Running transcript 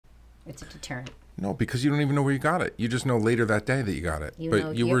It's a deterrent. No, because you don't even know where you got it. You just know later that day that you got it.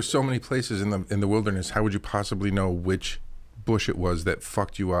 But you were so many places in the wilderness. How would you possibly know which bush it was that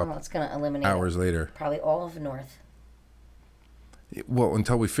fucked you up? Well, it's going to eliminate hours later. Probably all of the north. Well,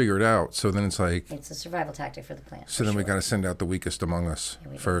 until we figure it out. So then it's like... It's a survival tactic for the plant. So then we got to send out the weakest among us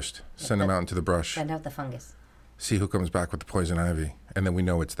first. Send them out into the brush. Send out the fungus. See who comes back with the poison ivy. And then we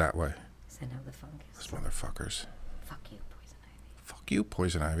know it's that way. Send out the fungus. Those motherfuckers. Fuck you, poison ivy. Fuck you,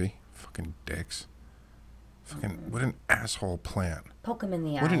 poison ivy. Fucking dicks. Fucking, what an asshole plant. Poke them in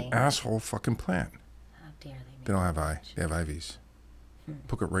the eye. What an asshole fucking plant. How dare they? They don't have eye. They have ivies.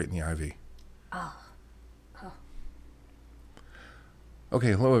 Poke it right in the ivy. Oh.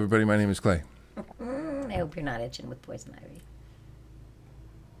 Okay, hello everybody. My name is Clay. I hope you're not itching with poison ivy.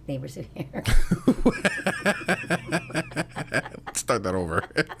 Neighbors are here. Start that over.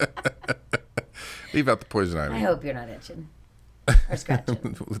 Leave out the poison ivy. I hope you're not itching. Or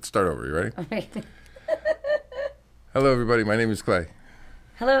scratching. Let's start over. You ready? All right. Hello everybody. My name is Clay.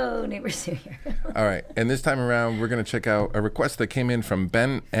 Hello, neighbors are here. All right, and this time around, we're going to check out a request that came in from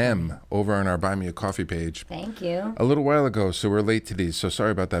Ben M. over on our Buy Me a Coffee page. Thank you. A little while ago, so we're late to these, so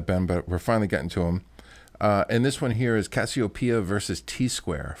sorry about that, Ben, but we're finally getting to them. And this one here is Cassiopeia versus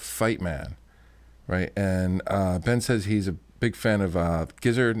Tsquare, Fightman, right? And Ben says he's a big fan of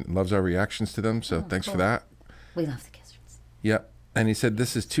Gizzard, loves our reactions to them, so thanks for that. We love the Gizzards. Yep. And he said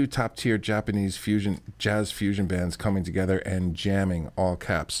this is two top-tier Japanese jazz fusion bands coming together and jamming, all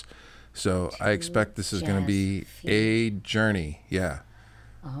caps. So I expect this is going to be a journey. Yeah.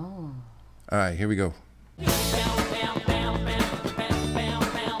 Oh. All right, here we go.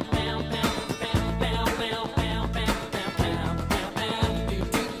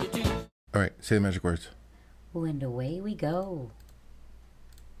 All right, say the magic words. Ooh, and away we go.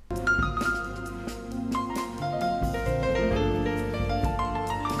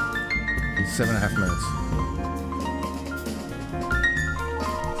 7.5 minutes.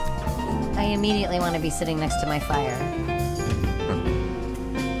 I immediately want to be sitting next to my fire.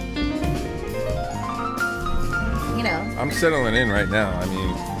 You know. I'm settling in right now. I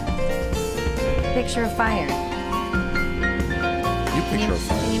mean, picture of fire. You picture of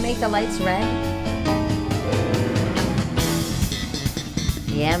fire. Can you make the lights red?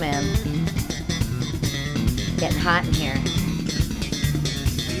 Yeah, man. Getting hot in here.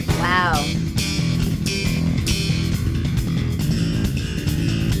 Wow.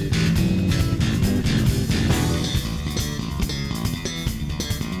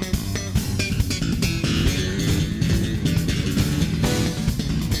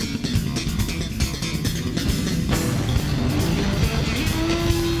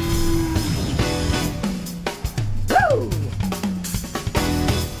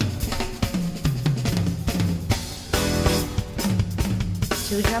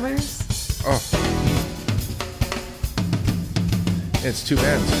 Two drummers? Oh. It's two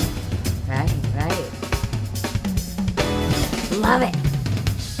bands. Right, right. Love it.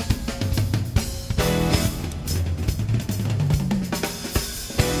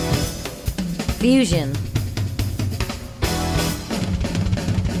 Fusion.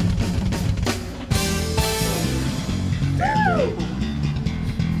 Damn, dude.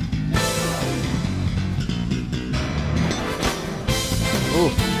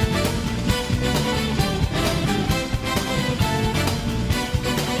 Ooh.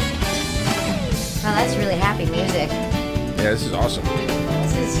 Oh, that's really happy music. Yeah, this is awesome.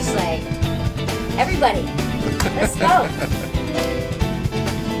 This is just like, everybody, let's go.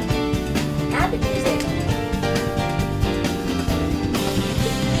 Happy music.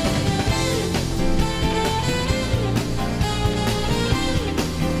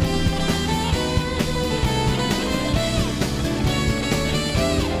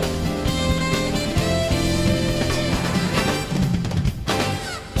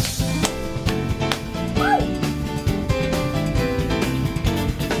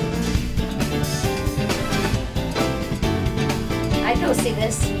 See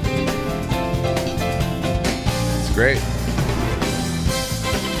this? It's great.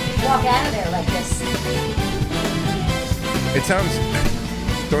 Walk out of there like this. It sounds,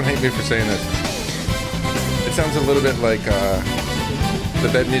 don't hate me for saying this, it sounds a little bit like the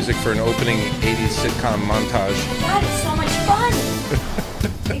bed music for an opening 80s sitcom montage. God, it's so much fun.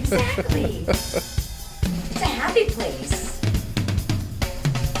 Exactly. It's a happy place.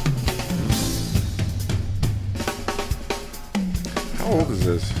 How old is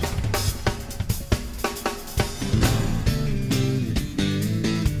this?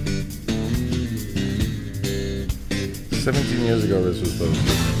 17 years ago this was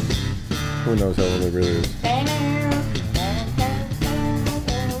posted. Who knows how old it really is.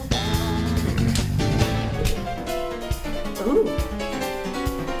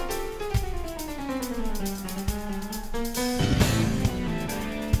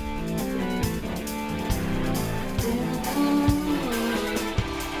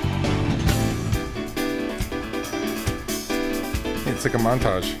 It's like a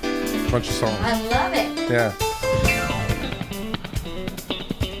montage. A bunch of songs. I love it. Yeah.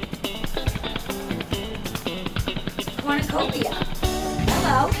 Cornucopia.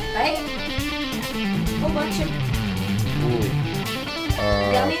 Hello, right? Whole bunch of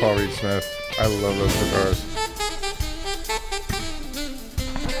yummy. Paul Reed Smith. I love those cigars.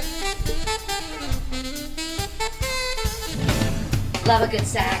 Love a good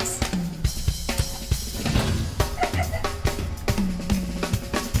sax.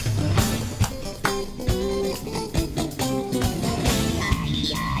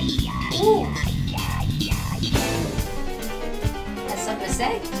 Ooh. That's something to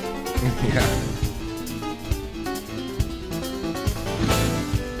say. Yeah.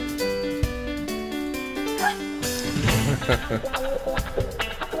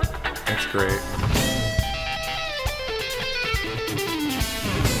 That's great.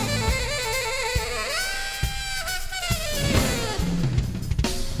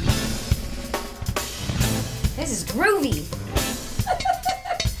 This is groovy.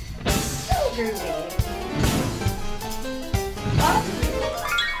 So groovy. Oh,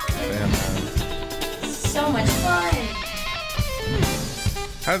 Damn, man. so much fun.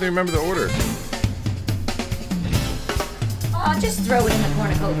 How do they remember the order? Oh, just throw it in the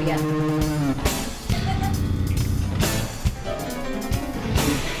cornucopia.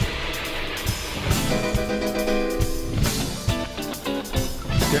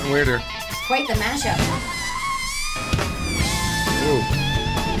 It's getting weirder. It's quite the mashup. Ooh.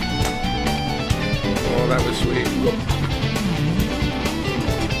 Oh, that was sweet.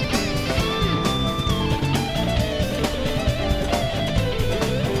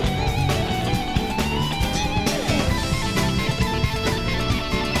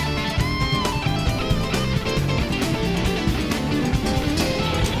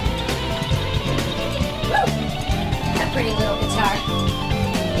 It's a pretty little guitar.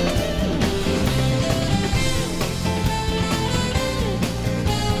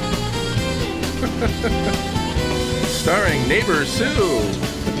 Starring neighbor Sue.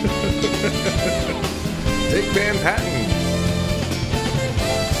 Dick Van Patten.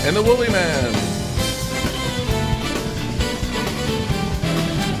 And the Woolly Man.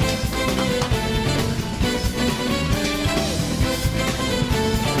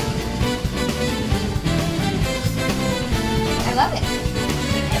 I love it.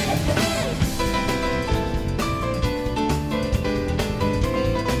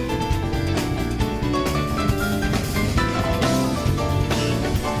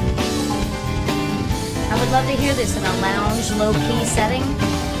 I would love to hear this in a lounge, low-key setting.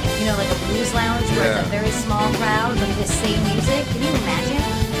 You know, like a blues lounge where it's a very small crowd with this same music. Can you imagine?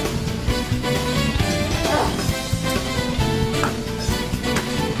 Ugh.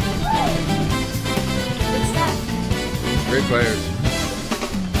 Good stuff. Great players.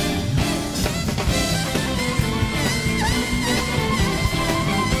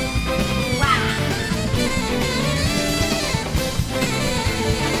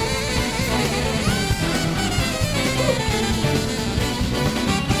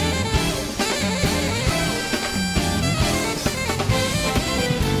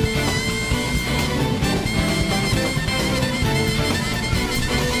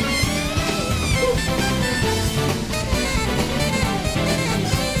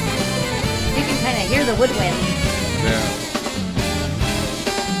 You can kind of hear the woodwind. Yeah.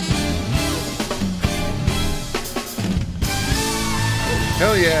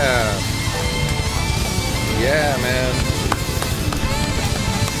 Hell yeah. Yeah, man.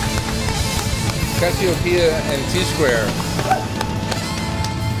 Cassiopeia and Tsquare.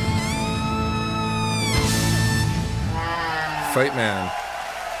 Wow. Fightman.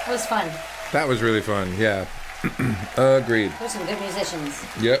 It was fun. That was really fun. Yeah. Agreed. There's some good musicians.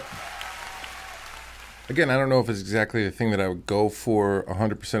 Yep. Again, I don't know if it's exactly the thing that I would go for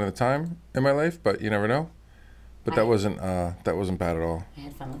 100% of the time in my life, but you never know. But that wasn't bad at all. I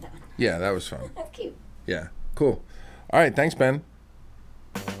had fun with that one. Yeah, that was fun. That's cute. Yeah, cool. All right, thanks, Ben.